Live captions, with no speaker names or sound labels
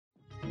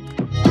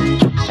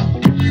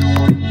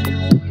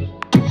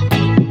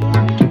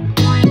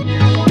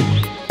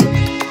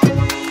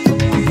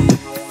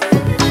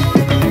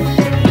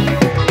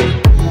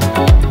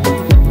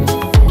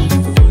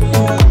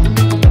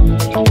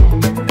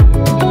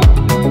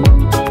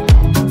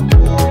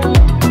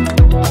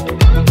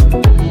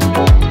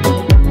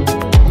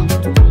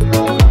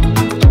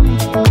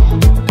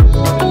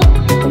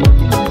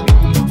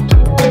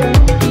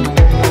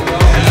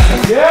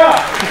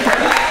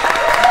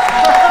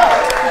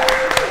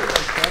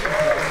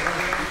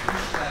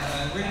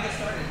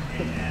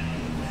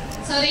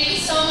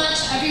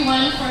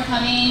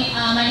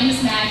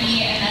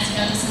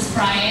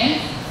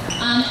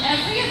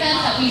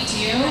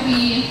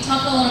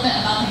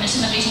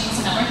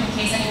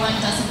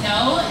everyone doesn't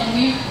know, and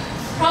we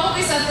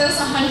probably said this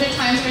 100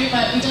 times already,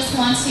 but we just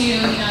want to do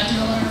a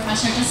little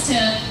refresher just to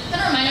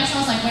kind of remind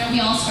ourselves like where we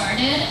all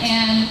started,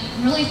 and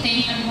really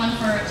thank everyone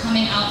for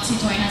coming out to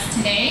join us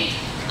today.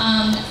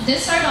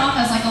 This started off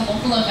as like a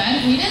local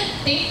event. We didn't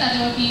think that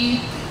there would be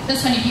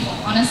this many people,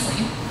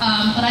 honestly,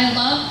 but I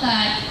love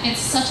that it's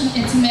such an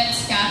intimate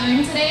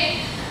gathering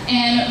today,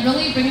 and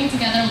really bringing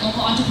together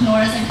local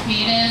entrepreneurs and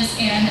creatives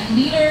and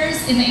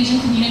leaders in the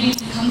Asian community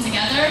to come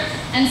together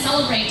and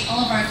celebrate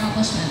all of our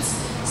accomplishments.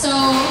 So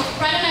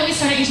Brian and I, we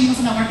started Asian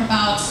Hustle Network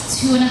about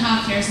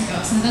 2.5 years ago.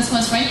 So this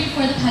was right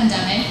before the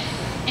pandemic.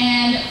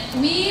 And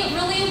we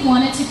really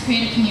wanted to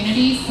create a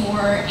community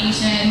for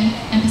Asian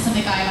and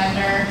Pacific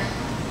Islander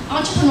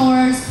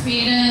entrepreneurs,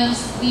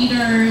 creatives,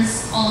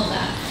 leaders, all of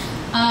that.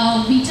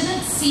 We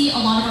didn't see a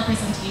lot of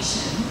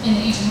representation in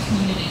the Asian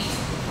community.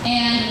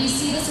 And we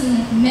see this in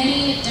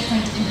many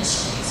different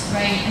industries,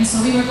 right? And so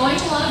we were going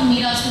to a lot of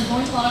meetups, we were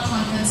going to a lot of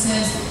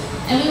conferences,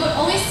 and we would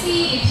always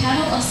see a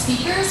panel of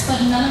speakers,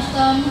 but none of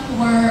them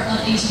were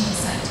of Asian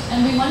descent.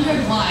 And we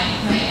wondered why,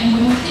 right? And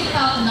when we think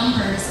about the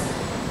numbers,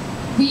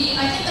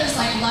 I think there's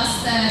like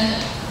less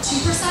than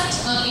 2%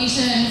 of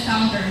Asian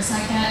founders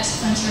that get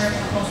venture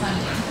capital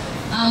funding.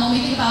 When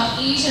we think about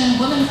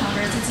Asian women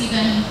founders, it's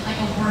even like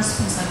a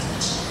worse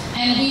percentage.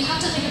 And we have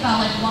to think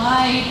about like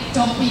why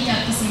don't we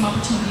get the same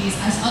opportunities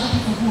as other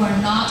people who are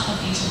not of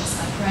Asian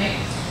descent, right?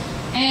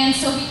 And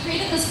so we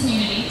created this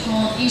community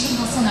called Asian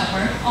Hustle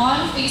Network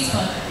on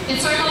Facebook.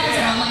 It started off as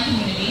an online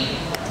community,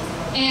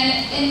 and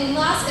in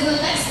the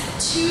next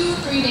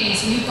 2-3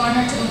 days, we've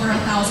garnered to over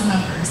 1,000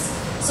 members.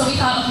 So we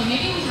thought, okay,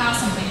 maybe we have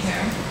something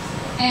here.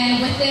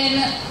 And within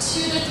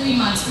 2 to 3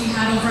 months, we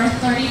had over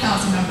 30,000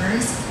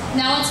 members.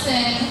 Now it's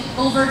been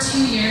over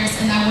 2 years,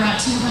 and now we're at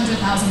 200,000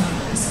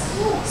 members.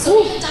 So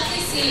we can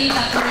definitely see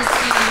that there's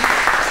a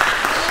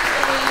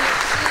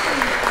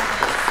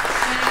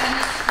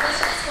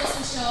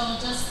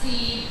just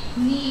the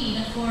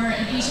need for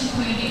an Asian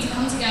community to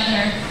come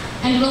together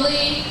and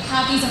really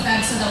have these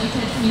events so that we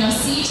could,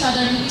 see each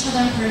other, meet each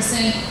other in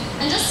person,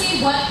 and just see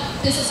what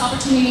business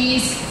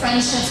opportunities,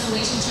 friendships,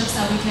 relationships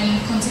that we can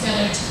come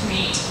together to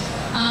create.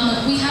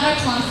 We had our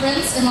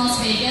conference in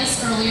Las Vegas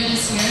earlier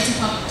this year to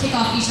kick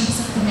off Asian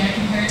Pacific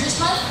American Heritage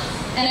Month,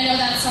 and I know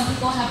that some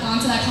people have gone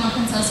to that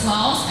conference as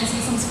well. I see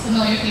some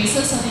familiar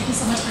faces, so thank you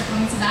so much for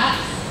coming to that.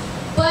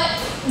 But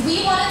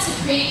we wanted to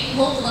create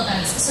local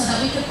events so that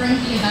we could bring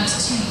the event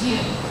to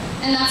you.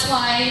 And that's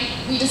why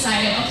we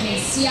decided, okay,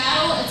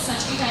 Seattle is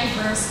such a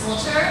diverse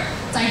culture,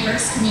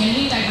 diverse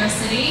community, diverse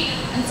city.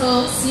 And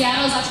so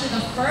Seattle is actually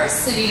the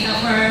first city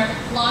that we're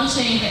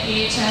launching the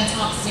AHN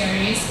Talk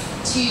Series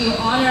to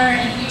honor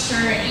and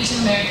feature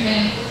Asian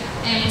American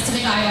and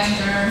Pacific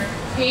Islander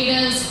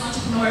creatives,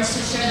 entrepreneurs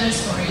to share their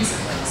stories.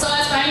 So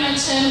as Brian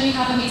mentioned, we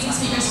have amazing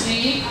speakers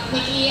today,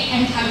 Miki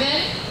and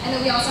Kevin, and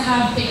then we also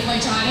have Big Boy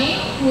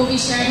Johnny, who will be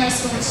sharing their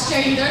stories,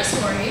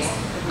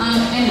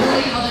 and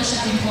really how they're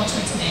shifting culture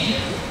today.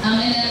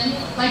 And then,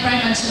 like Brian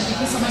mentioned, thank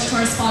you so much to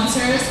our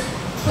sponsors,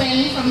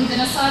 Flynn from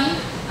Vinason,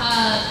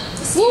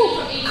 Stephen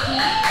from ADP,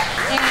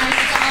 and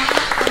Donna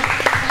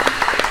from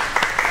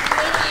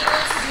we'll be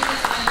able to do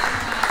this event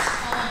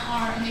without all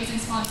of our amazing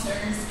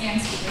sponsors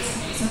and speakers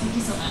today. So thank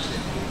you so much.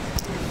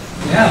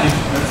 Yeah,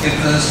 let's get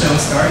the show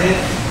started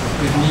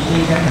with Miki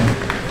and Kevin.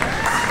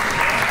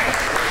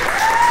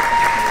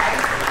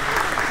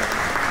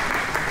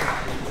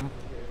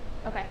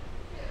 Okay,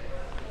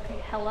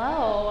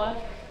 hello.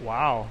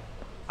 Wow.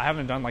 I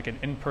haven't done like an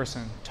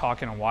in-person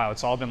talk in a while.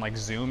 It's all been like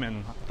Zoom,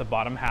 and the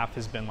bottom half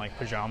has been like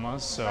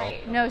pajamas, so.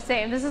 Right. No,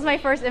 same. This is my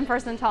first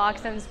in-person talk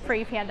since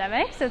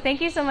pre-pandemic, so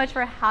thank you so much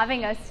for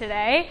having us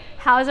today.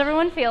 How's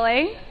everyone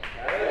feeling?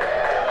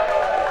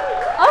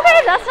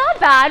 Okay, that's not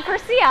bad for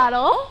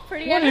Seattle.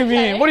 Pretty good. What do you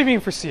mean? What do you mean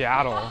for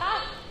Seattle?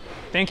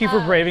 Thank you for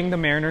braving the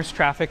Mariners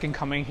traffic and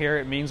coming here.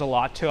 It means a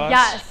lot to us.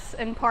 Yes,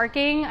 and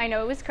parking, I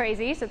know it was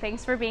crazy, so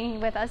thanks for being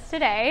with us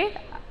today.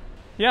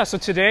 Yeah, so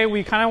today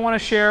we kind of want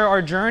to share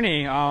our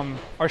journey in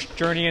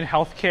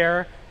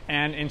healthcare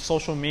and in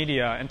social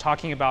media, and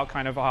talking about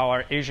kind of how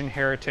our Asian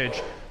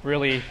heritage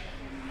really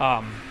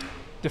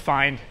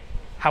defined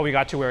how we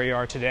got to where we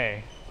are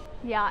today.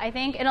 Yeah, I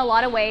think in a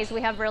lot of ways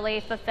we have really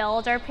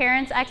fulfilled our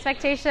parents'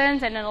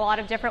 expectations, and in a lot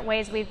of different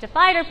ways we've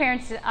defied our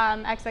parents'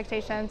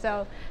 expectations.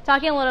 So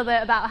talking a little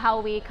bit about how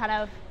we kind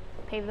of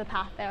paved the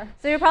path there.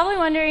 So you're probably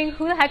wondering,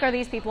 who the heck are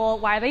these people?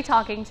 Why are they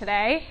talking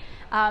today?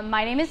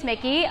 My name is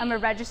Miki. I'm a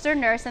registered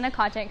nurse and a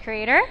content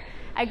creator.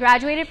 I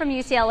graduated from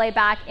UCLA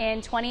back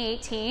in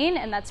 2018,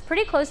 and that's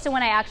pretty close to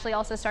when I actually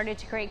also started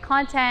to create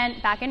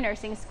content back in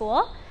nursing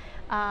school.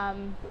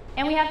 And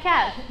we have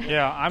Kev.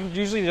 Yeah, I'm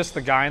usually just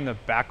the guy in the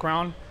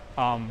background.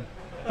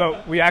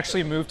 But we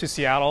actually moved to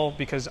Seattle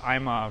because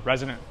I'm a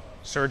resident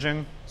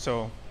surgeon,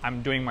 so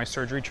I'm doing my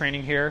surgery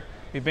training here.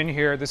 We've been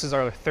here, this is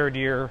our 3rd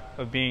year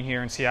of being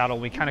here in Seattle.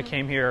 We kind of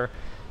came here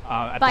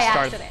at the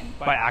start.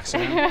 By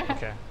accident.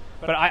 Okay.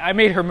 But I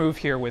made her move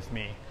here with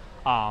me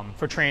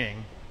for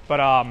training.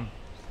 But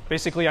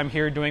basically I'm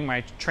here doing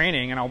my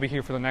training, and I'll be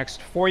here for the next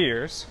 4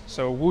 years.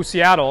 So woo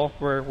Seattle,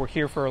 we're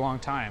here for a long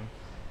time.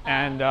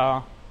 And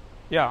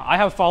yeah, I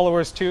have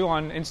followers too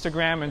on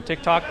Instagram and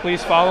TikTok.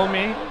 Please follow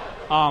me.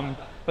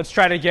 Let's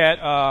try to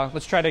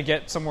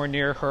get somewhere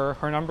near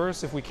her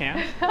numbers if we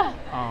can.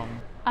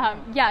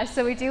 Yeah,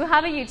 so we do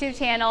have a YouTube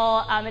channel,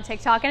 a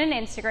TikTok, and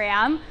an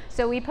Instagram.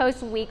 So we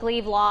post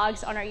weekly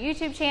vlogs on our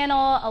YouTube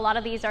channel. A lot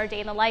of these are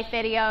day in the life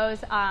videos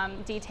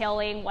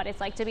detailing what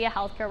it's like to be a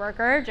healthcare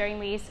worker during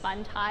these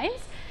fun times.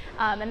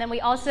 And then we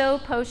also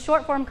post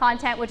short form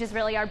content, which is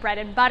really our bread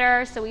and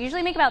butter. So we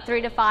usually make about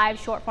 3 to 5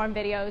 short form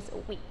videos a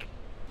week.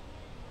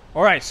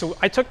 All right, so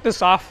I took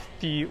this off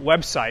the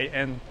website,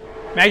 and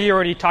Maggie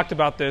already talked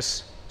about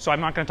this, so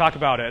I'm not going to talk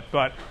about it.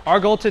 But our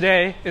goal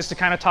today is to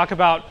kind of talk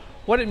about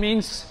what it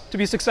means to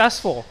be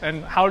successful,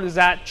 and how does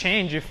that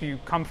change if you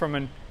come from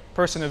a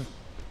person of,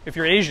 if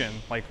you're Asian.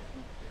 Like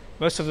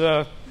most of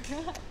the,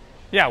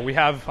 yeah, we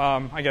have,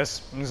 I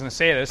guess I'm just going to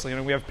say this, you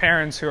know, we have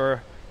parents who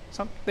are,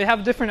 they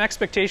have different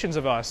expectations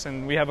of us,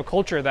 and we have a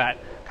culture that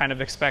kind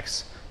of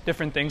expects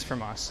different things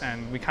from us,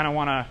 and we kind of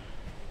want to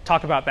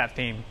talk about that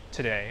theme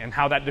today and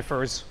how that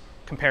differs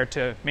compared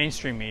to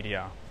mainstream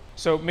media.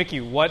 So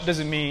Miki, what does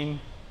it mean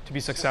to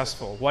be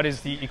successful? What is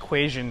the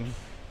equation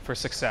for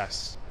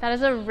success? That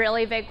is a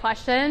really big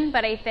question,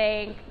 but I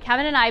think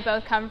Kevin and I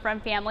both come from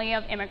family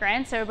of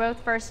immigrants, so we're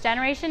both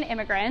first-generation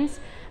immigrants,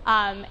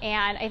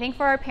 and I think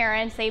for our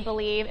parents, they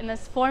believe in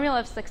this formula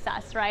of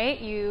success,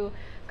 right? You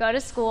go to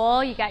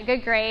school, you get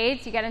good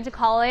grades, you get into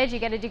college, you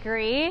get a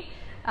degree.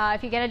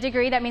 If you get a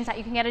degree, that means that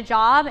you can get a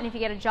job, and if you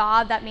get a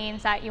job, that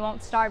means that you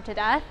won't starve to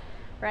death,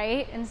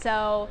 right? And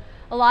so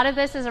a lot of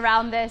this is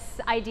around this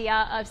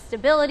idea of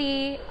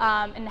stability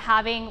and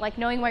having, like,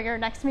 knowing where your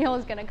next meal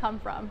is going to come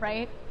from,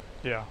 right?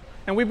 Yeah.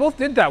 And we both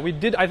did that.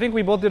 I think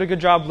we both did a good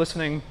job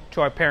listening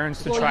to our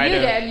parents to try to... Well,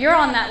 you did. You're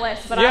on that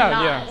list, but I'm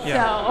not.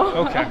 Yeah. So.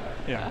 Okay.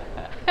 Yeah.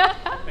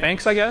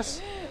 Thanks, I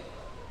guess.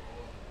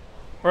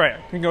 All right.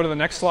 Can we go to the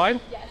next slide?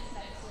 Yes,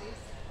 next, please.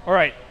 All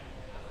right.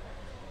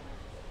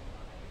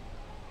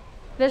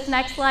 This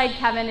next slide,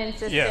 Kevin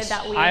insisted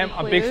that we I am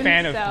a big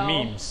fan of so.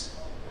 memes.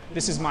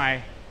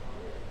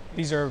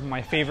 These are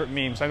my favorite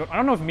memes. I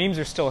don't know if memes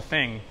are still a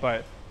thing,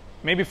 but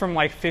maybe from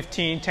like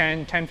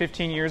 10,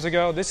 15 years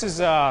ago. This is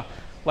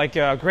like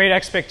a Great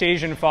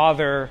Expectation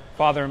father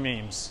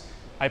memes.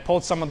 I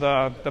pulled some of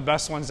the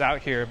best ones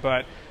out here,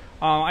 but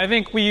I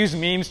think we use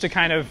memes to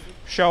kind of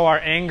show our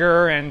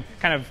anger and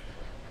kind of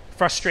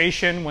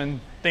frustration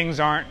when things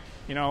aren't,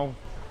 you know,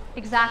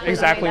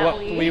 exactly what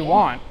we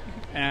want.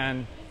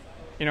 And,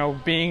 you know,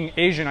 being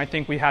Asian, I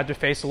think we had to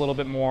face a little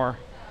bit more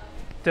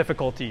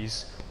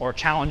difficulties or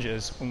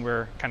challenges when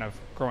we're kind of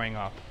growing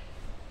up.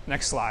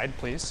 Next slide,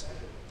 please.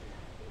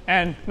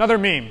 And another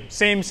meme,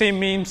 same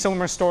meme,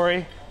 similar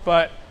story,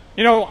 but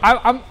you know,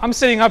 I'm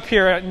sitting up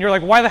here and you're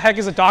like, why the heck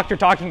is a doctor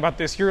talking about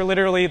this? You're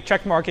literally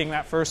checkmarking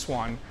that first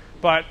one.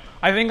 But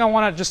I think I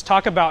want to just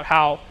talk about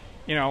how,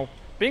 you know,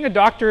 being a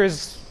doctor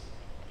is,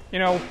 you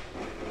know,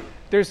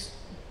 there's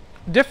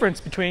a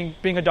difference between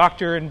being a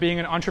doctor and being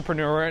an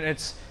entrepreneur, and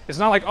it's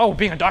not like, oh,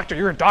 being a doctor,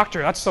 you're a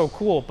doctor, that's so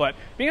cool. But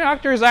being a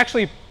doctor is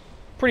actually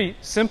pretty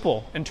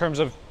simple in terms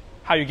of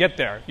how you get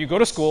there. You go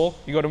to school,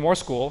 you go to more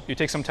school, you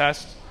take some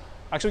tests.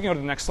 Actually, we can go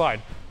to the next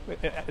slide.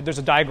 There's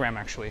a diagram,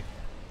 actually.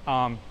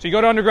 So you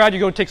go to undergrad, you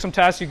go take some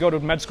tests, you go to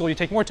med school, you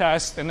take more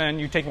tests, and then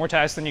you take more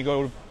tests, then you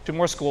go to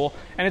more school.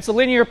 And it's a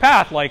linear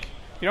path. Like,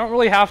 you don't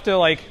really have to,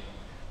 like,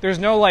 there's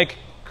no, like,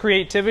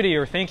 creativity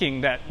or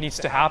thinking that needs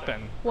to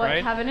happen, What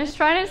right? Kevin is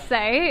trying to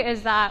say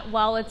is that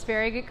while it's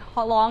very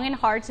long and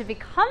hard to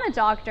become a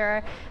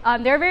doctor,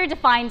 there are very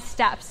defined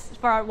steps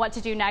for what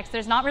to do next.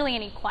 There's not really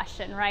any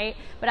question, right?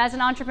 But as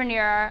an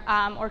entrepreneur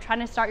or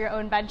trying to start your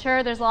own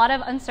venture, there's a lot of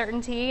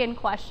uncertainty and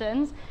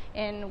questions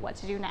in what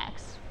to do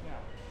next.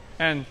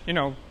 And, you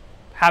know,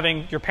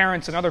 having your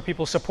parents and other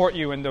people support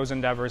you in those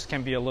endeavors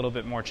can be a little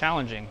bit more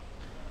challenging.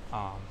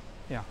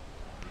 Yeah.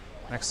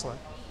 Next slide.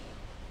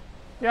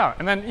 Yeah,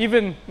 and then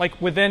even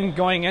like within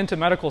going into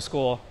medical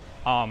school,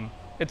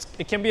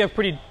 it can be a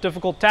pretty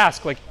difficult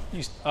task. Like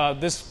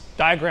this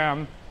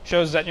diagram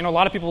shows that, you know, a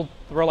lot of people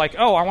were like,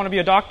 oh, I want to be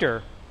a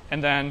doctor.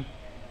 And then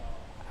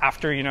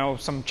after, you know,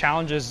 some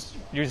challenges,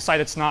 you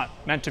decide it's not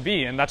meant to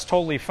be, and that's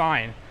totally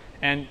fine.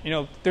 And, you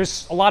know,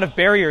 there's a lot of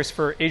barriers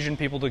for Asian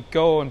people to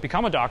go and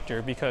become a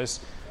doctor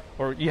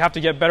or you have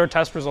to get better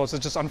test results.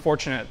 It's just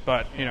unfortunate,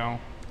 but, you know.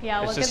 Yeah,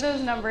 look at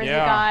those numbers, you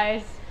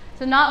guys.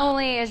 So not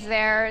only is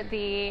there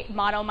the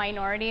model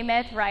minority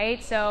myth,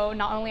 right? So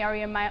not only are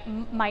we a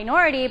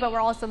minority, but we're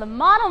also the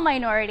model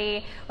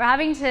minority. We're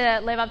having to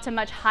live up to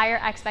much higher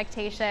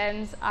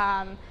expectations,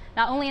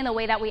 not only in the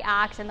way that we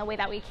act and the way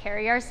that we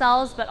carry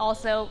ourselves, but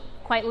also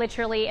quite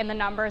literally in the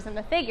numbers and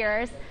the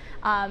figures.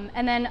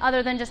 And then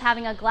other than just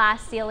having a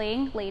glass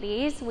ceiling,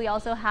 ladies, we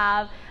also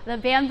have the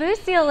bamboo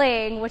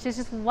ceiling, which is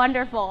just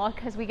wonderful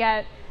because we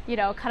get, you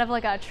know, kind of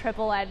like a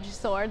triple-edged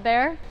sword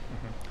there.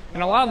 Mm-hmm.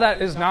 And a lot of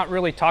that is not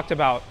really talked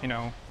about, you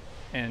know,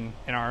 in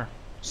our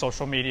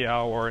social media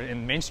or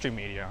in mainstream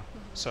media. Mm-hmm.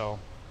 So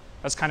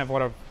that's kind of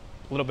what a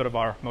little bit of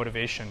our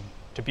motivation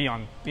to be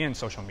in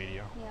social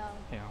media. Yeah.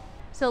 Yeah.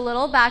 So a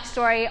little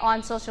backstory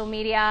on social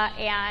media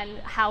and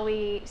how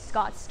we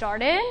got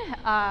started.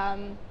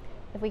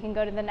 If we can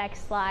go to the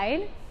next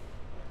slide.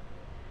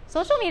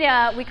 Social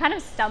media, we kind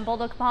of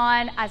stumbled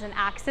upon as an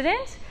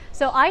accident.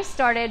 So I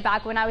started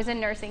back when I was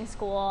in nursing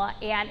school,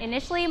 and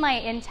initially my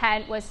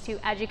intent was to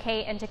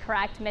educate and to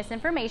correct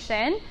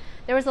misinformation.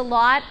 There was a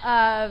lot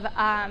of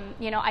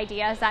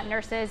ideas that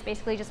nurses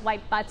basically just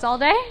wipe butts all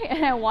day,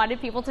 and I wanted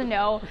people to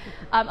know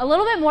a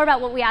little bit more about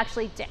what we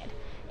actually did.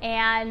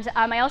 And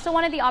I also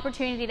wanted the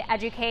opportunity to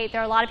educate.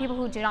 There are a lot of people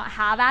who do not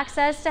have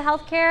access to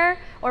healthcare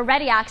or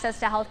ready access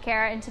to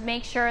healthcare, and to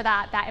make sure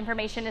that that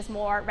information is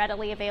more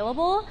readily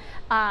available.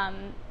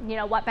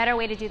 What better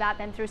way to do that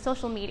than through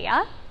social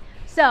media?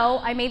 So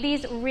I made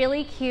these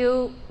really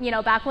cute,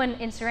 back when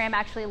Instagram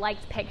actually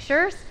liked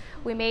pictures,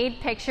 we made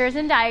pictures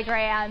and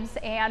diagrams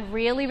and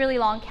really, really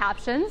long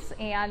captions,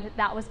 and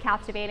that was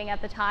captivating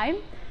at the time.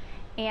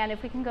 And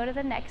if we can go to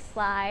the next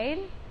slide.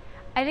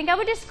 I think I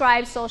would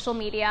describe social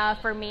media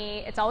for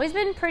me, it's always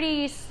been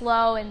pretty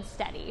slow and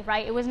steady,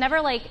 right? It was never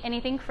like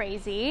anything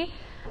crazy.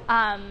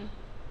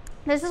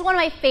 This is one of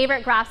my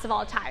favorite graphs of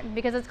all time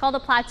because it's called the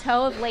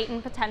plateau of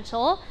latent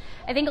potential.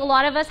 I think a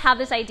lot of us have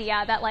this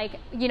idea that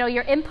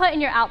your input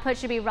and your output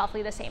should be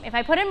roughly the same. If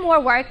I put in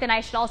more work, then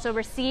I should also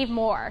receive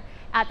more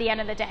at the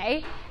end of the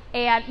day.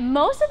 And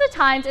most of the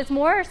times it's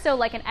more so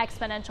like an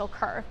exponential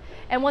curve.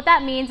 And what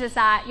that means is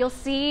that you'll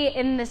see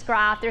in this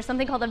graph, there's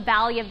something called the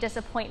valley of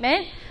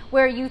disappointment,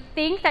 where you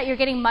think that you're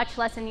getting much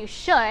less than you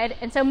should.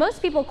 And so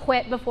most people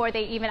quit before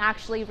they even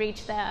actually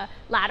reach the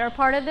latter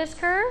part of this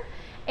curve.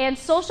 And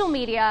social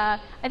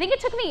media, I think it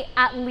took me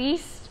at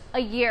least a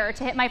year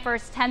to hit my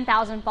first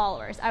 10,000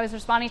 followers. I was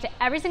responding to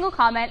every single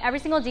comment, every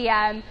single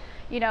DM,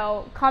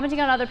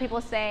 commenting on other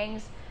people's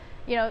things.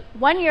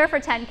 1 year for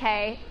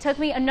 10K, took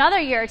me another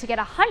year to get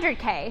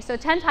 100K, so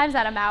 10 times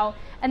that amount,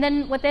 and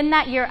then within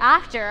that year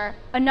after,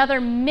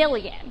 another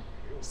million.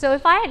 So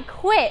if I had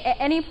quit at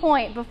any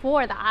point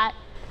before that,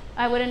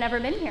 I would have never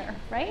been here,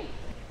 right?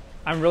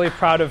 I'm really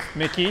proud of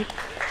Miki,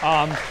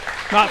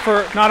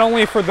 not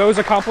only for those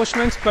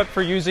accomplishments, but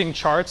for using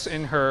charts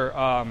in her.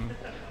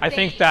 I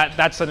think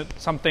that's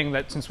something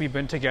that since we've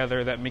been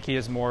together, that Miki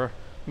has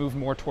moved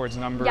more towards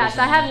numbers. Yes,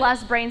 I have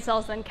less brain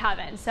cells than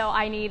Kevin, so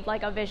I need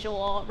like a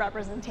visual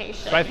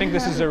representation. But I think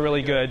this is a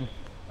really good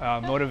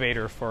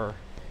motivator for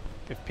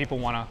if people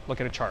want to look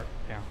at a chart.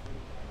 Yeah.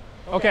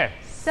 Okay.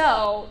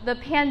 So the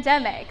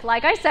pandemic,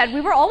 like I said,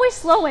 we were always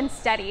slow and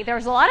steady. There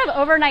was a lot of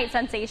overnight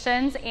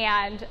sensations,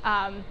 and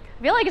I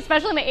feel like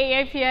especially in the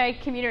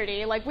AAPI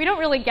community, like we don't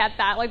really get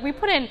that. Like we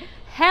put in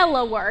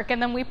hella work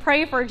and then we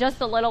pray for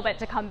just a little bit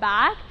to come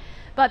back.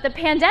 But the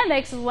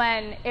pandemic's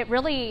when it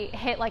really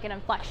hit like an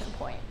inflection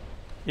point.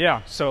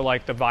 Yeah, so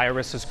like the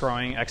virus is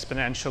growing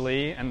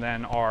exponentially, and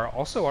then our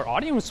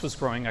audience was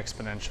growing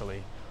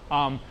exponentially.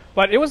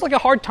 But it was like a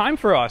hard time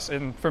for us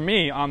and for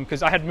me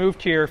because I had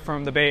moved here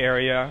from the Bay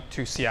Area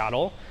to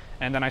Seattle,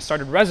 and then I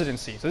started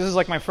residency. So this is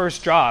like my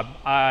first job.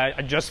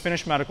 I just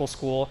finished medical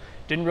school,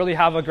 didn't really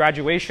have a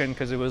graduation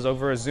because it was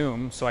over a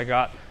Zoom, so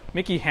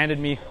Miki handed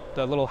me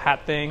the little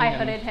hat thing. I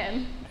hooded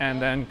him.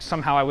 And then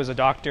somehow I was a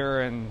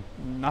doctor and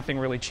nothing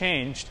really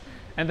changed.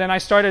 And then I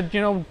started,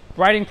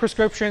 writing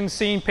prescriptions,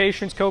 seeing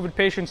patients, COVID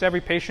patients, every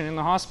patient in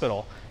the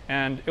hospital.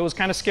 And it was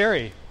kind of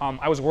scary.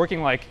 I was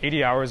working like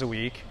 80 hours a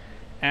week.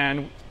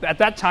 And at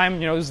that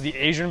time, it was the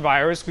Asian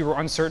virus. We were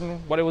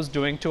uncertain what it was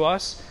doing to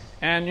us.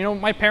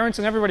 And, my parents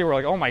and everybody were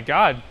like, oh my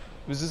God,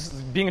 was this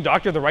being a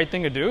doctor the right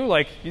thing to do?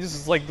 Like, this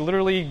is like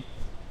literally...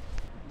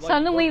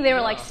 Suddenly they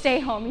were like, stay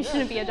home, you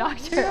shouldn't be a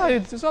doctor. Yeah,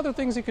 there's other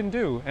things you can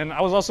do. And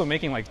I was also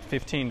making like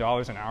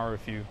 $15 an hour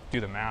if you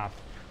do the math.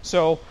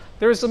 So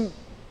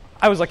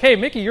I was like, hey,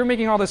 Miki, you're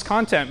making all this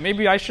content.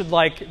 Maybe I should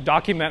like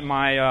document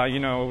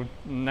my,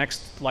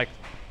 next like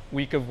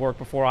week of work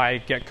before I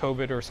get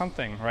COVID or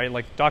something, right?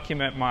 Like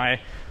document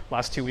my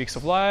last 2 weeks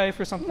of life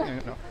or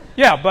something.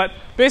 Yeah, but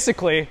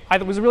basically I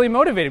was really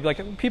motivated.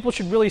 Like people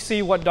should really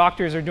see what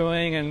doctors are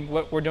doing and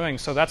what we're doing.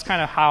 So that's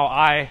kind of how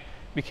I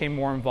became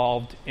more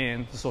involved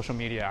in the social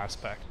media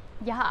aspect.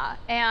 Yeah,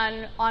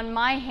 and on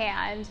my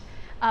hand,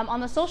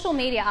 on the social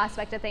media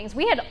aspect of things,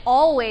 we had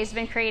always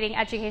been creating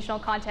educational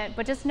content,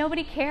 but just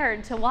nobody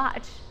cared to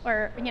watch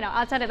or,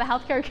 outside of the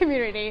healthcare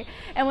community.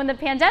 And when the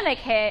pandemic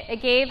hit, it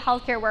gave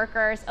healthcare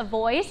workers a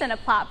voice and a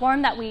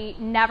platform that we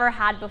never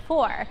had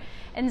before.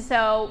 And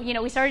so,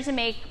 we started to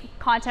make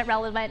content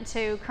relevant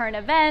to current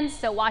events.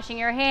 So washing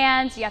your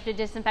hands, you have to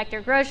disinfect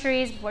your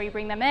groceries before you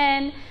bring them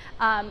in,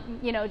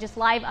 just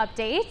live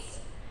updates.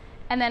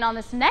 And then on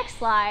this next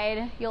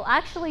slide, you'll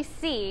actually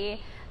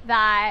see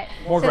that...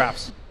 More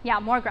graphs. Yeah,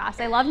 more graphs.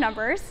 I love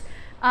numbers.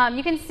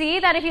 You can see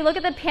that if you look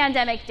at the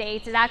pandemic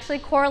dates, it actually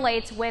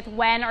correlates with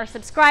when our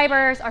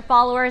subscribers, our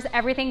followers,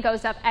 everything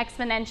goes up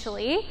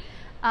exponentially.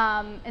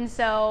 And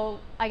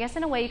so I guess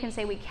in a way you can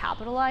say we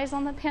capitalized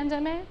on the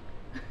pandemic.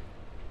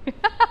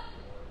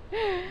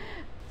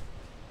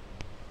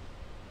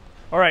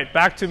 All right,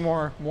 back to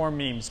more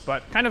memes,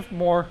 but kind of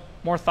more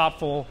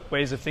thoughtful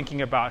ways of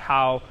thinking about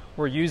how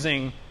we're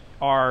using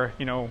our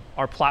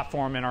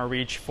platform and our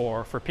reach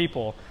for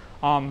people.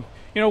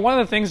 one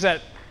of the things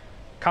that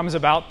comes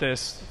about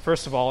this,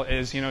 first of all,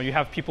 is you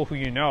have people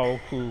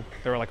who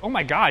they're like, oh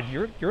my God,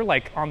 you're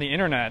like on the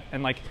internet,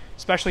 and like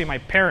especially my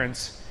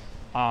parents,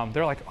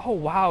 they're like, oh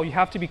wow, you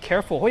have to be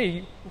careful.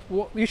 Wait,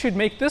 you should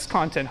make this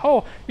content.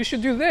 Oh, you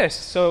should do this.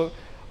 So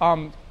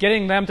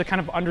getting them to kind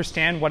of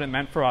understand what it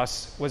meant for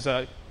us was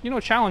a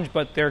challenge.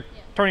 But they're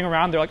turning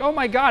around. They're like, oh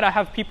my God, I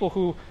have people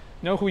who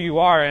know who you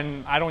are,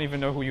 and I don't even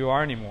know who you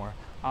are anymore.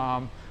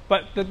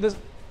 But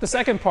the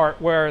second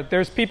part, where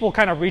there's people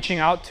kind of reaching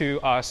out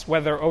to us,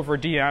 whether over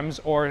DMs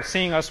or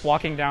seeing us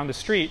walking down the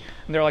street,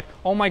 and they're like,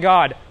 oh my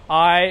God,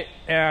 I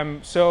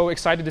am so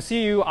excited to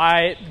see you.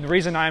 The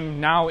reason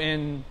I'm now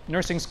in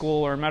nursing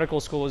school or medical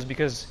school is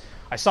because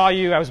I saw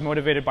you, I was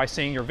motivated by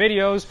seeing your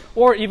videos.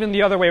 Or even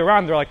the other way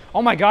around, they're like,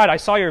 oh my God, I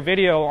saw your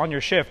video on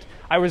your shift.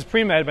 I was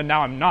pre-med, but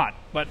now I'm not.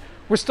 But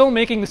we're still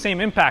making the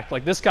same impact.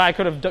 Like, this guy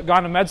could have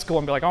gone to med school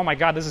and be like, oh my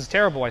God, this is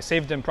terrible. I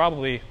saved him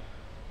probably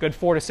good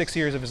 4 to 6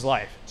 years of his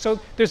life. So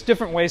there's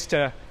different ways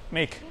to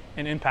make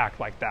an impact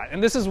like that.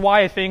 And this is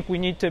why I think we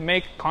need to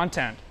make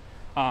content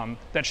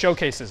that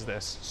showcases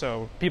this,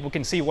 so people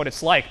can see what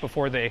it's like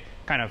before they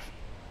kind of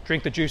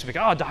drink the juice of like,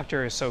 oh,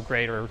 doctor is so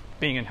great, or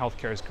being in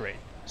healthcare is great.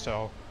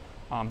 So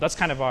that's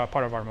kind of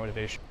part of our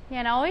motivation. Yeah,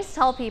 and I always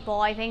tell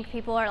people, I think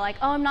people are like,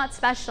 oh, I'm not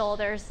special.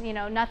 There's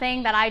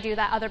nothing that I do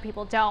that other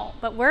people don't.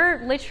 But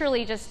we're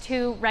literally just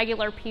two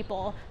regular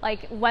people.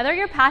 Like, whether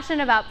you're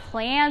passionate about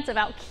plants,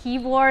 about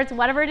keyboards,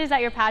 whatever it is that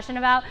you're passionate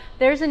about,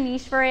 there's a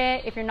niche for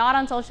it. If you're not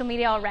on social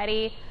media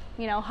already,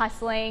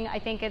 hustling, I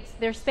think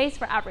there's space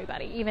for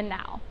everybody, even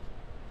now.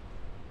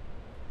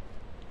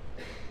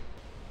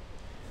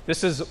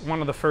 This is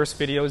one of the first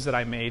videos that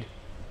I made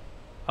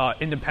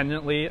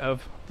independently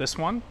of this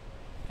one.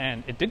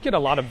 And it did get a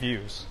lot of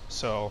views.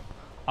 So,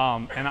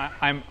 and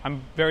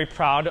I'm very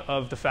proud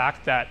of the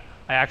fact that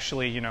I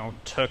actually,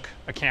 took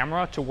a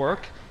camera to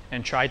work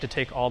and tried to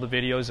take all the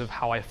videos of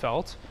how I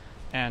felt.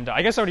 And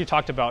I guess I already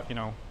talked about,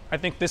 I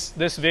think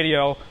this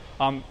video,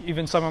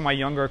 even some of my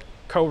younger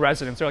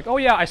co-residents, they're like, oh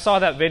yeah, I saw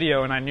that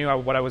video and I knew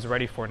what I was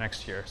ready for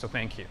next year. So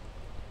thank you.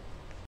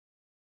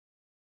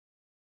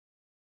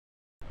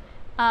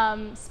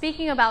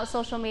 Speaking about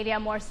social media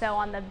more so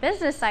on the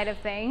business side of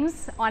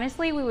things,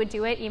 honestly, we would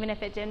do it even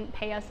if it didn't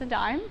pay us a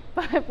dime.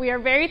 But we are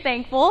very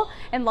thankful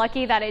and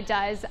lucky that it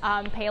does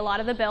pay a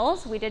lot of the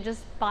bills. We did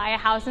just buy a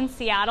house in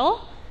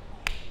Seattle.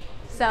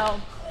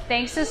 So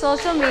thanks to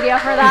social media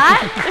for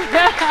that.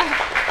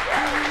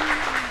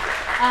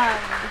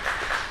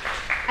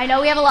 I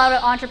know we have a lot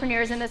of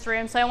entrepreneurs in this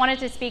room, so I wanted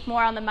to speak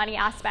more on the money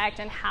aspect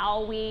and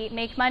how we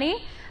make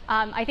money.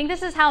 I think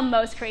this is how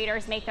most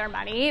creators make their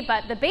money,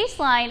 but the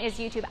baseline is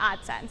YouTube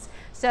AdSense.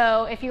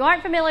 So if you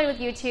aren't familiar with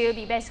YouTube,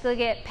 you basically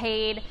get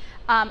paid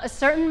a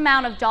certain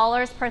amount of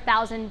dollars per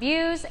 1,000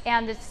 views,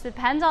 and it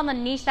depends on the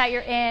niche that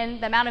you're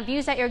in, the amount of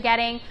views that you're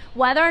getting,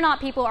 whether or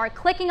not people are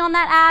clicking on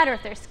that ad or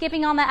if they're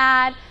skipping on the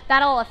ad,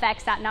 that all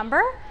affects that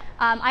number.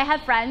 I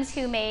have friends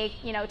who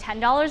make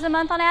 $10 a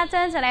month on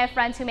AdSense, and I have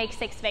friends who make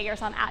 6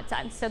 figures on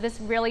AdSense, so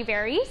this really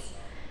varies.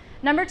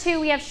 Number 2,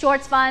 we have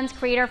shorts funds,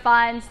 creator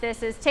funds.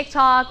 This is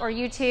TikTok or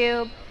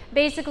YouTube.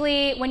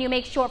 Basically, when you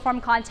make short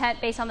form content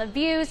based on the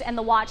views and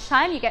the watch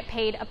time, you get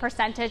paid a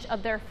percentage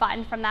of their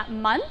fund from that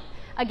month.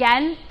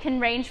 Again, can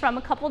range from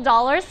a couple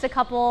dollars to a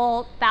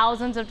couple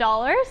thousands of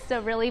dollars, so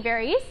it really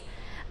varies.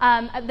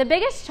 The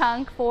biggest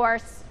chunk for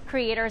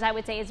creators, I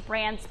would say, is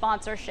brand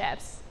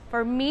sponsorships.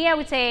 For me, I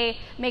would say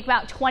make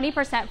about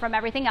 20% from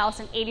everything else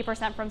and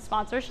 80% from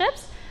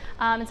sponsorships.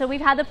 And so we've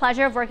had the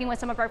pleasure of working with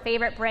some of our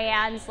favorite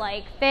brands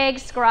like Fig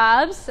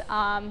Scrubs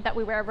that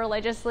we wear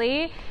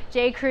religiously,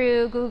 J.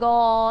 Crew,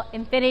 Google,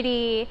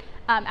 Infinity,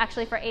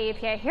 actually for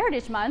AAPI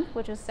Heritage Month,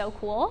 which is so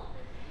cool.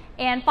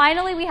 And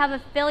finally, we have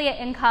affiliate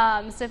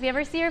income. So if you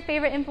ever see your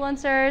favorite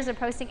influencers, they're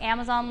posting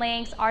Amazon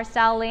links,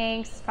 R-style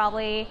links,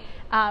 probably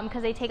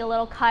because they take a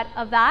little cut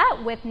of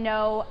that with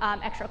no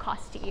extra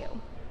cost to you.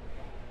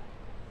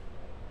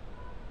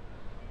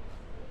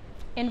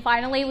 And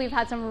finally, we've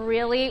had some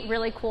really,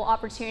 really cool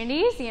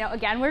opportunities.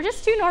 Again, we're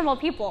just two normal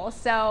people.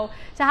 So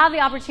to have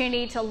the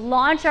opportunity to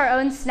launch our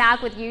own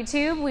snack with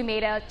YouTube, we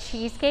made a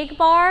cheesecake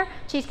bar.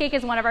 Cheesecake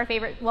is one of our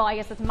favorite, well, I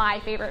guess it's my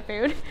favorite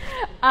food.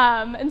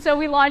 And so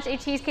we launched a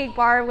cheesecake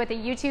bar with a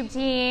YouTube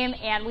team,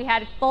 and we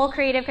had full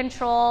creative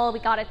control. We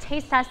got to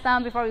taste test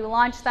them before we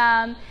launched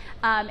them,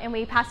 and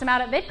we passed them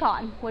out at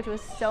VidCon, which was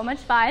so much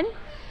fun.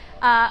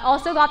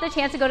 Also got the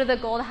chance to go to the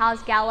Gold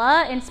House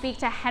Gala and speak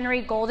to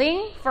Henry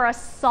Golding for a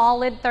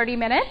solid 30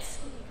 minutes.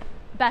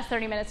 Best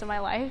 30 minutes of my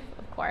life,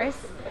 of course.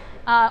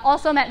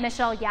 Also met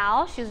Michelle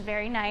Yao. She was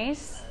very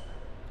nice.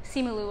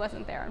 Simu Liu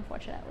wasn't there,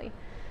 unfortunately.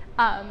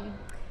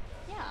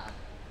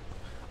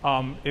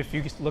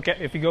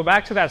 If you go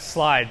back to that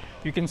slide,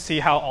 you can see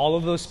how all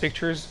of those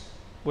pictures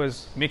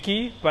was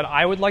Miki, but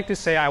I would like to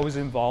say I was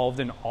involved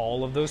in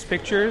all of those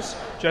pictures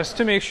just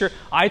to make sure.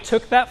 I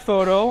took that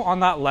photo on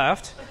that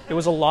left. It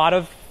was a lot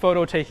of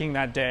photo taking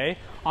that day.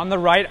 On the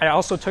right, I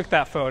also took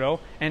that photo.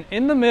 And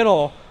in the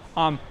middle,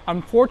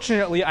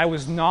 unfortunately, I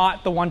was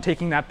not the one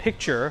taking that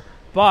picture.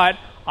 but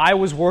I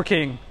was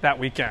working that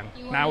weekend,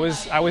 and I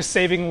was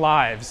saving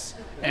lives,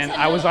 and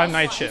I was on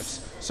night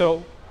shifts.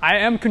 So I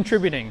am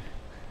contributing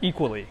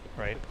equally,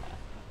 right?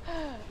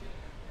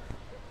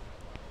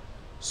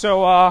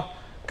 So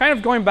kind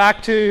of going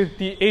back to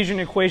the Asian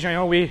equation, I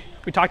know we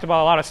talked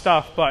about a lot of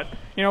stuff, but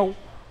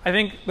I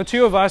think the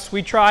two of us,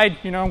 we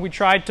tried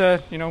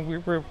to,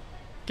 we're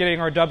getting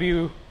our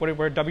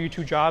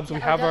W2 jobs. Yeah,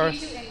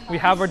 we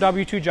have our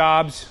W2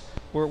 jobs.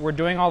 We're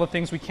doing all the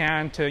things we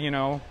can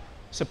to,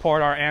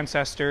 support our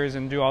ancestors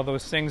and do all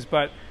those things.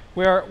 But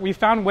we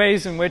found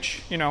ways in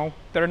which, that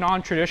are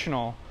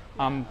non-traditional,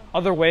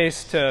 other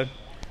ways to,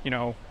 be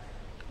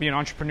an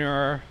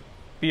entrepreneur,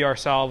 be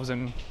ourselves,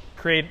 and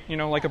create,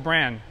 like a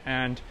brand.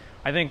 And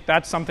I think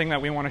that's something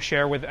that we want to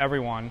share with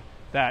everyone,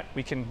 that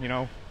we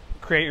can,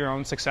 create your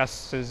own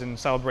successes and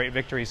celebrate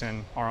victories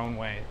in our own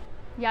way.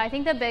 Yeah, I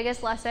think the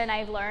biggest lesson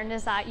I've learned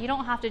is that you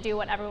don't have to do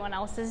what everyone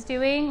else is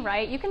doing,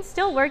 right? You can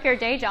still work your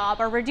day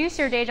job or reduce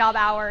your day job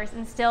hours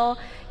and still,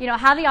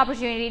 have the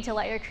opportunity to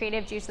let your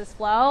creative juices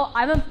flow.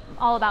 I'm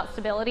all about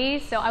stability,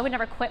 so I would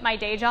never quit my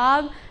day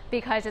job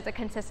because it's a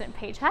consistent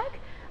paycheck.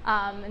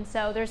 And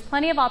so there's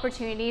plenty of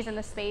opportunities in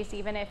the space,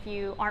 even if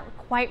you aren't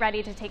quite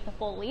ready to take the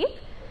full leap.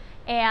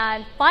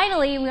 And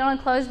finally, we want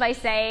to close by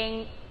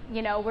saying,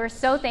 we're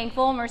so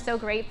thankful and we're so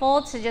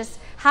grateful to just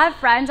have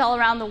friends all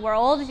around the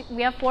world.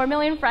 We have 4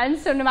 million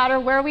friends, so no matter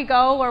where we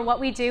go or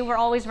what we do, we're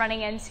always running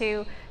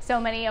into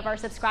so many of our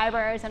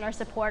subscribers and our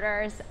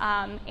supporters.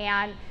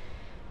 And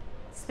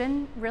it's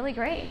been really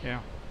great.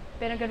 Yeah.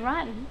 Been a good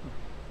run.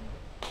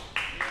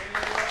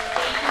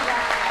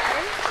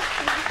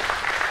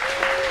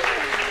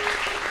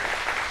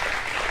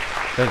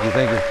 Thank you,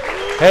 thank you.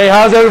 Hey,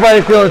 how's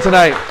everybody feeling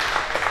tonight?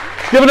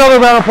 Give another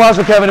round of applause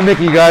for Kevin and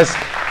Miki, you guys.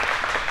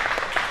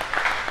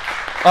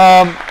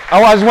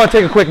 I just want to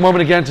take a quick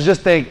moment again to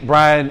just thank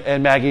Brian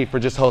and Maggie for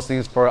just hosting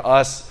this for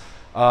us.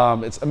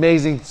 It's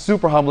amazing,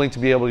 super humbling to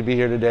be able to be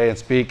here today and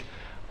speak.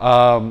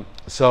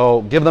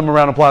 So give them a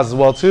round of applause as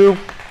well too.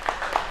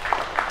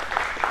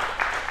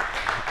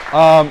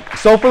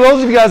 So for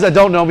those of you guys that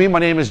don't know me, my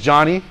name is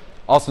Johnny,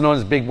 also known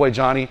as Big Boy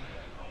Johnny.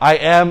 I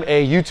am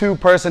a YouTube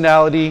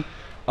personality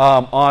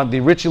on the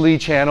Richie Lee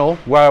channel,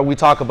 where we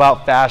talk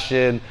about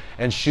fashion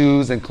and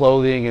shoes and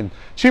clothing and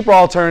cheaper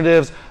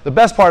alternatives. The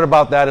best part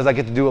about that is I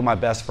get to do it with my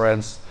best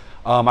friends.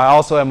 I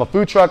also am a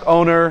food truck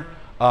owner.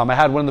 I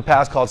had one in the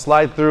past called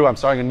Slide Through. I'm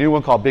starting a new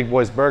one called Big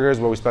Boys Burgers,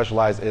 where we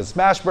specialize in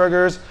smash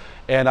burgers.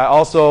 And I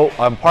also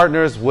am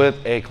partners with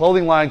a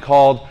clothing line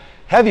called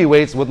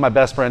Heavyweights with my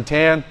best friend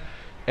Tan.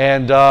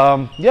 And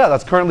yeah,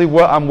 that's currently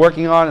what I'm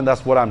working on, and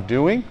that's what I'm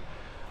doing.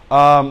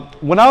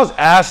 When I was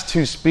asked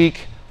to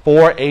speak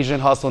for Asian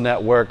Hustle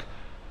Network,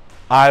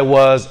 I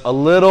was a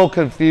little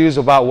confused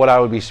about what I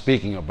would be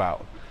speaking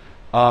about.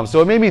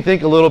 So it made me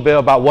think a little bit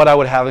about what I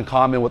would have in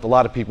common with a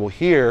lot of people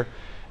here.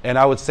 And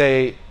I would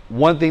say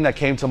one thing that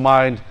came to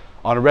mind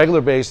on a regular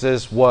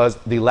basis was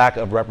the lack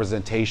of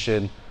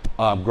representation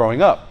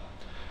growing up.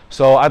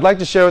 So I'd like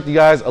to share with you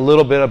guys a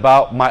little bit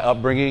about my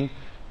upbringing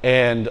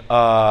and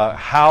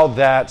how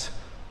that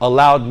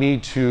allowed me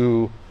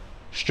to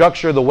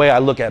structure the way I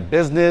look at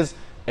business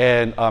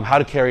and how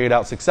to carry it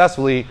out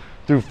successfully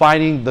through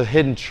finding the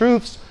hidden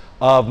truths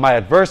of my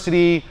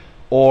adversity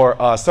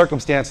or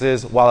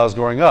circumstances while I was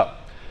growing up.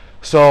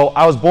 So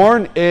I was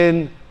born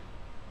in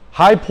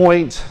High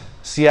Point,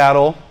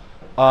 Seattle.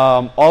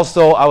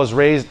 Also, I was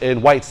raised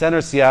in White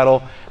Center,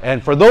 Seattle.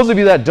 And for those of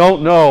you that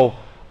don't know,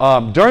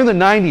 during the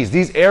 90s,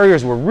 these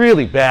areas were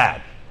really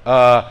bad.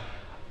 To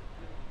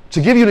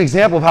give you an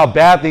example of how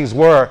bad things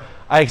were,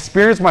 I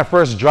experienced my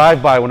first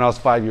drive-by when I was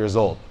 5 years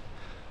old.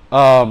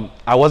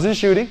 I wasn't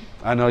shooting.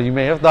 I know you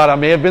may have thought I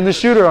may have been the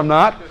shooter. I'm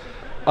not.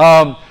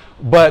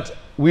 But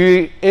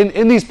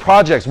in these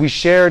projects, we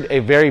shared a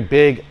very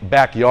big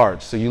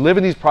backyard. So you live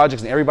in these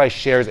projects and everybody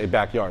shares a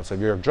backyard. So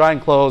if you're drying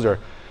clothes or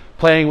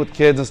playing with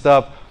kids and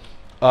stuff,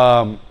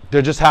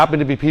 there just happened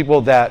to be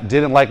people that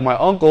didn't like my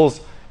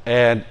uncles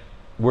and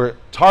were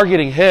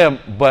targeting him,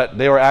 but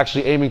they were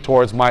actually aiming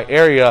towards my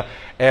area.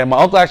 And my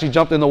uncle actually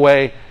jumped in the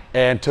way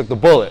and took the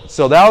bullet.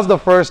 So that was the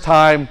first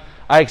time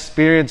I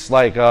experienced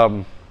like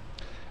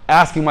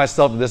asking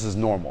myself if this is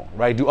normal,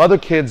 right? Do other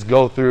kids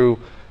go through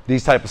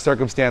these type of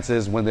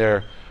circumstances when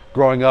they're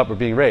growing up or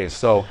being raised?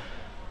 So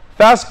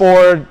fast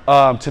forward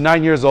to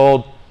 9 years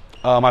old,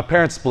 my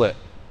parents split.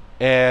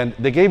 And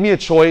they gave me a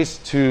choice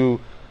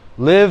to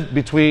live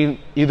between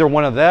either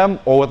one of them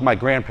or with my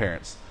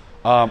grandparents.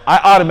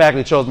 I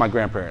automatically chose my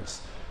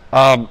grandparents.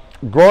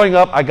 Growing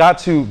up, I got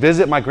to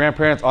visit my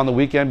grandparents on the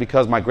weekend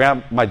because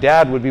my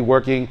dad would be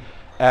working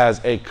as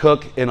a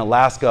cook in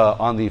Alaska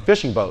on the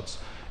fishing boats.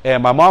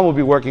 And my mom would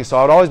be working, so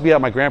I would always be at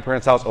my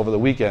grandparents' house over the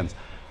weekends.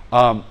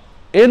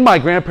 In my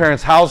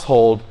grandparents'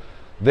 household,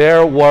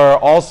 there were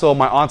also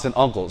my aunts and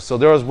uncles. So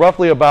there was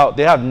roughly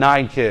they have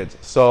 9 kids.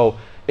 So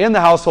in the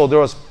household, there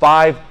was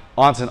 5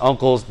 aunts and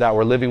uncles that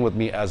were living with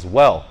me as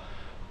well.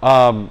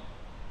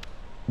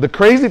 The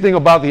crazy thing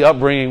about the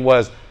upbringing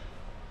was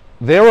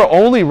they were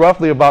only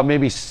roughly about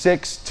maybe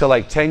 6 to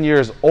like 10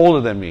 years older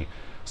than me.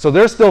 So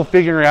they're still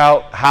figuring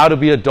out how to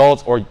be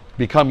adults or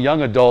become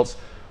young adults,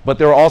 but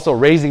they're also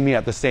raising me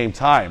at the same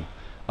time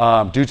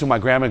due to my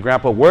grandma and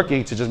grandpa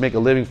working to just make a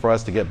living for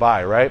us to get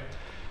by, right?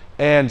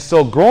 And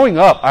so growing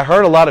up, I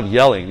heard a lot of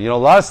yelling. You know, a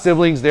lot of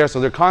siblings there, so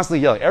they're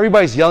constantly yelling.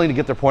 Everybody's yelling to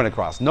get their point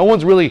across. No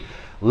one's really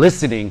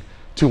listening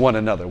to one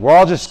another. We're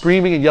all just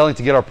screaming and yelling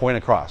to get our point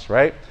across,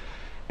 right?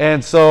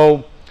 And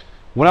so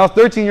when I was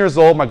 13 years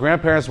old, my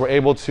grandparents were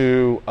able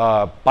to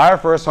buy our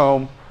first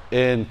home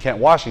in Kent,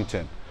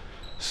 Washington.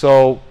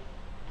 So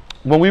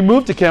when we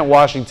moved to Kent,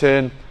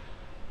 Washington,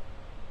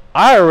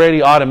 I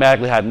already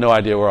automatically had no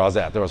idea where I was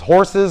at. There was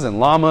horses and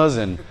llamas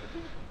and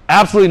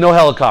absolutely no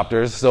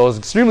helicopters, so it was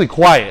extremely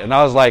quiet. And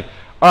I was like,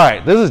 all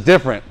right, this is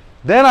different.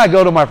 Then I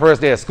go to my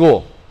first day of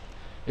school.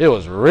 It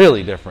was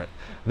really different.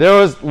 There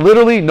was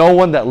literally no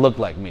one that looked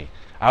like me.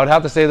 I would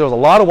have to say there was a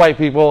lot of white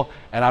people,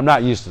 and I'm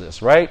not used to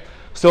this, right?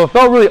 So it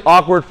felt really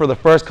awkward for the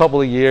first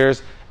couple of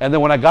years. And then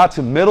when I got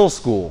to middle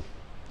school,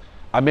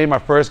 I made my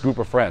first group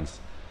of friends.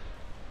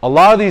 A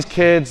lot of these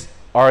kids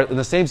are in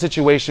the same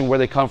situation where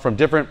they come from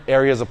different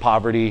areas of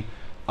poverty,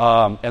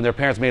 and their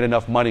parents made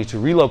enough money to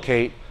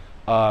relocate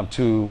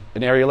to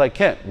an area like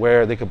Kent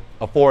where they could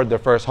afford their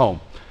first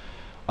home.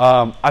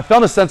 I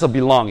felt a sense of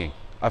belonging.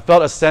 I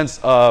felt a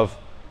sense of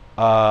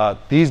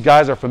these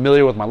guys are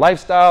familiar with my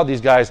lifestyle.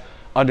 These guys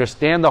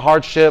understand the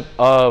hardship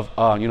of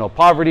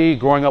poverty,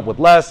 growing up with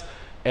less,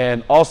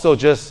 and also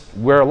just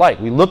we're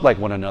alike. We look like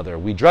one another.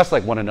 We dress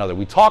like one another.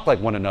 We talk like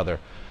one another.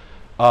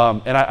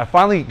 And I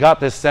finally got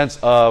this sense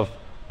of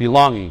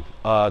belonging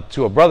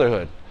to a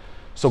brotherhood.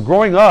 So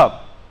growing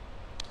up,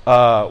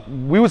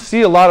 we would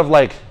see a lot of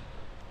like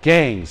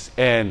gangs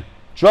and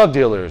drug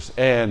dealers,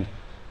 and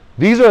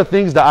these are the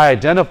things that I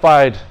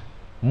identified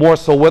more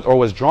so with or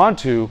was drawn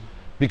to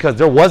because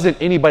there wasn't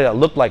anybody that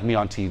looked like me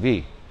on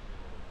TV.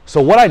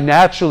 So what I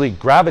naturally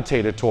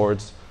gravitated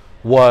towards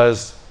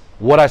was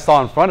what I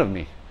saw in front of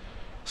me.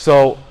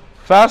 So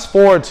fast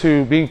forward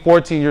to being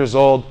 13 years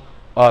old,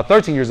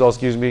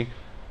 excuse me,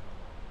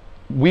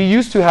 we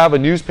used to have a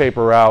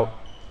newspaper out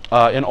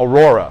in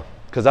Aurora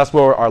because that's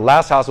where our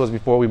last house was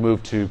before we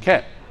moved to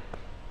Kent.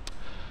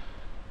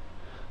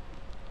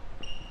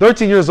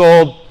 13 years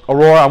old,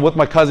 Aurora, I'm with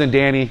my cousin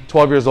Danny,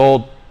 12 years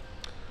old.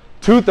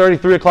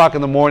 2:30, 3 o'clock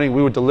in the morning,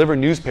 we would deliver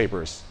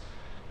newspapers.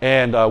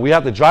 And we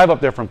had to drive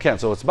up there from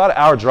Kent, so it's about an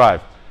hour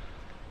drive.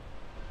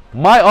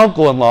 My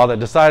uncle-in-law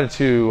that decided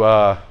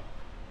to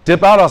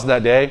dip out on us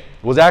that day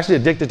was actually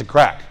addicted to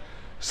crack.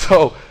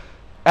 So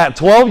at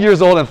 12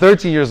 years old and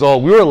 13 years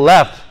old, we were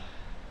left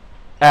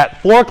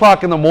at 4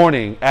 o'clock in the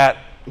morning at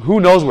who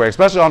knows where,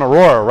 especially on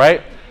Aurora,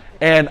 right?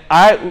 And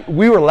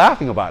we were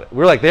laughing about it. We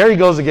were like, there he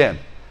goes again.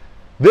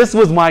 This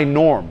was my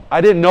norm. I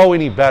didn't know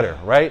any better,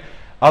 right?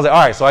 I was like, all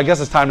right, so I guess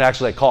it's time to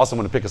actually call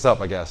someone to pick us up,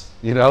 I guess,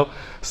 you know?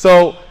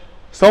 So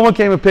someone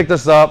came and picked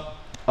us up.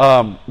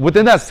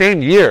 Within that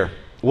same year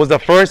was the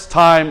first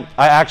time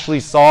I actually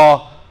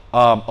saw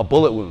a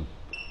bullet wound.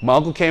 My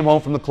uncle came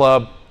home from the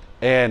club,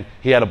 and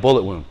he had a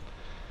bullet wound.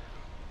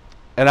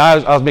 And I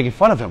was making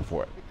fun of him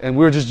for it. And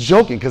we were just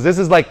joking, because this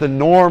is like the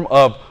norm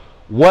of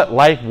what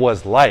life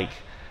was like.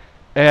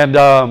 And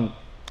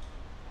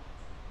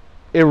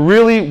it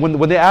really,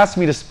 when they asked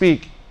me to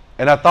speak,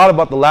 and I thought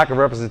about the lack of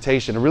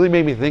representation, it really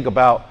made me think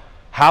about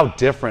how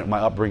different my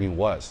upbringing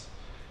was.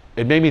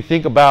 It made me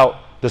think about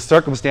the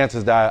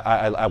circumstances that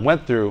I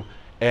went through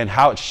and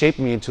how it shaped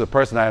me into the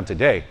person I am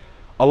today.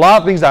 A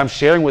lot of things that I'm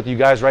sharing with you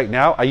guys right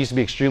now, I used to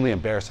be extremely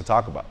embarrassed to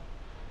talk about.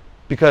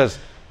 Because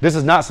this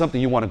is not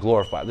something you want to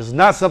glorify. This is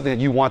not something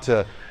that you want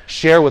to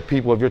share with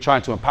people if you're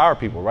trying to empower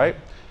people, right?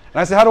 And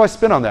I said, how do I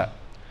spin on that?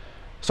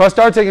 So I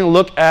started taking a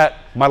look at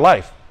my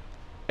life.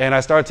 And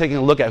I started taking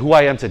a look at who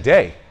I am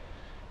today.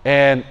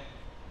 And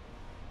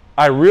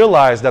I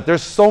realized that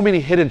there's so many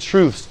hidden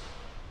truths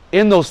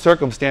in those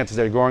circumstances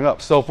that are growing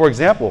up. So for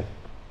example,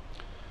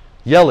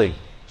 yelling,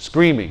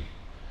 screaming,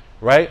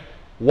 right?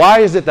 Why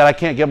is it that I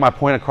can't get my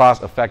point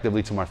across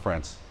effectively to my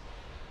friends?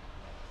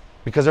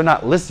 Because they're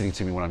not listening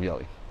to me when I'm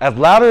yelling. As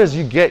louder as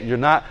you get,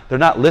 they're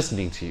not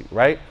listening to you,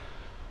 right?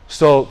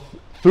 So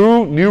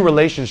through new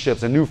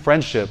relationships and new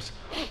friendships,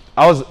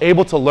 I was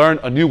able to learn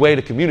a new way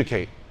to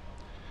communicate.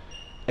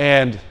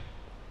 And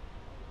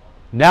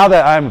now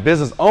that I'm a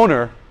business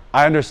owner,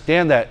 I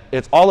understand that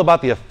it's all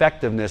about the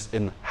effectiveness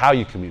in how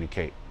you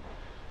communicate.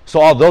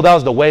 So although that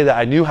was the way that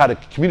I knew how to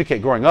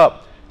communicate growing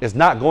up, it's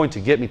not going to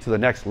get me to the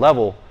next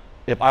level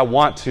if I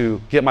want to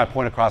get my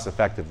point across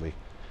effectively.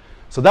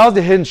 So that was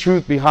the hidden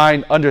truth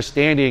behind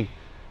understanding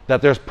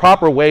that there's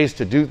proper ways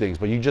to do things,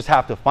 but you just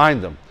have to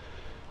find them.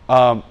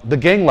 The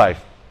gang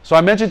life. So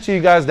I mentioned to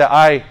you guys that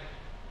I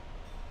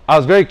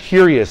was very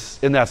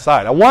curious in that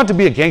side. I wanted to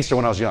be a gangster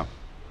when I was young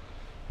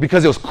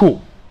because it was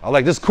cool. I was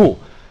like, this is cool.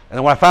 And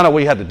then when I found out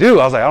what you had to do,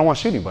 I was like, I don't want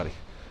to shoot anybody.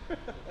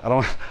 I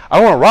don't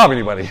want to rob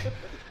anybody.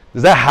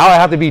 Is that how I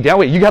have to be down?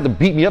 Wait, you have to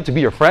beat me up to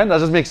be your friend? That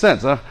doesn't make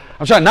sense. Huh?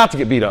 I'm trying not to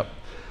get beat up.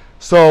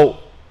 So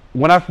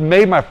when I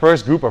made my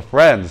first group of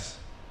friends,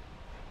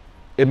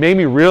 it made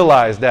me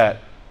realize that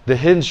the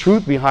hidden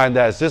truth behind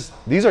that is just,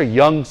 these are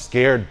young,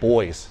 scared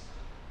boys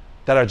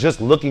that are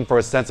just looking for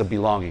a sense of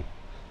belonging.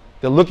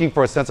 They're looking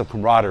for a sense of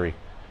camaraderie,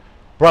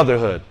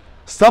 brotherhood,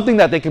 something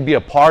that they can be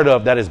a part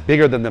of that is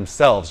bigger than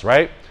themselves,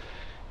 right?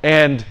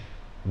 And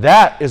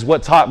that is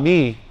what taught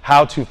me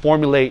how to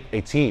formulate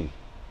a team,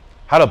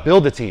 how to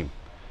build a team,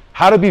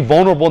 how to be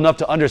vulnerable enough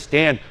to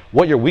understand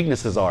what your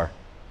weaknesses are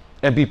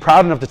and be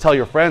proud enough to tell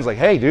your friends, like,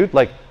 hey, dude,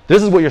 like,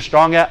 this is what you're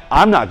strong at.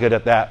 I'm not good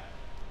at that.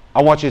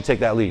 I want you to take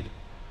that lead,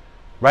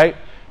 right?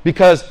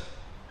 Because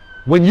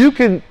when you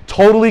can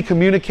totally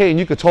communicate and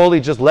you can totally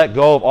just let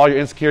go of all your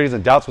insecurities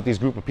and doubts with these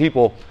group of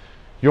people,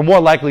 you're more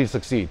likely to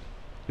succeed.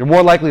 You're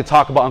more likely to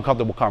talk about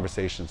uncomfortable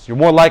conversations. You're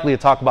more likely to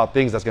talk about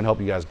things that's going to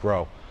help you guys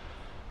grow.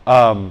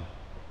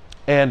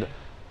 And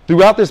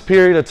throughout this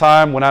period of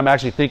time when I'm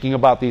actually thinking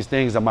about these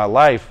things in my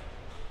life,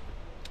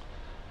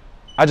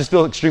 I just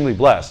feel extremely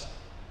blessed.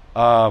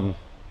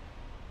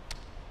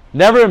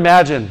 Never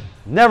imagined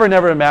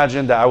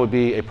that I would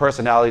be a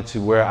personality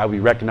to where I would be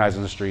recognized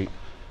in the street,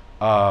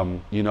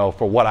 you know,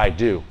 for what I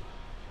do.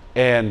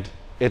 And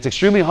it's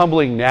extremely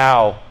humbling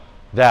now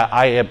that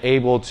I am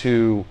able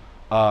to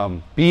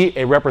be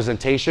a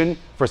representation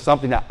for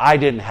something that I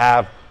didn't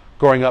have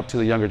growing up to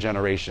the younger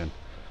generation.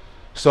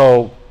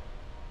 So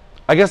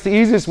I guess the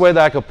easiest way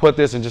that I could put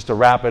this, and just to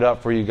wrap it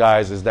up for you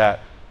guys, is that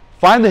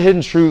find the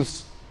hidden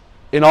truths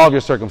in all of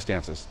your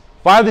circumstances.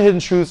 Find the hidden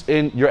truths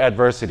in your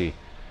adversity.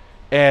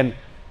 And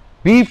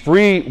be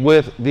free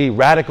with the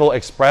radical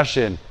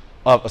expression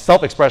of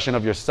self-expression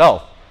of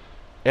yourself.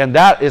 And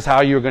that is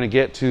how you're going to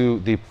get to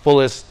the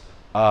fullest,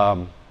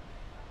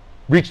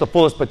 reach the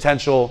fullest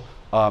potential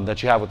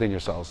that you have within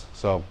yourselves.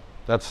 So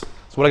that's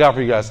what I got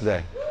for you guys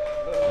today.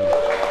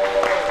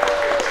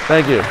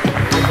 Thank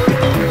you.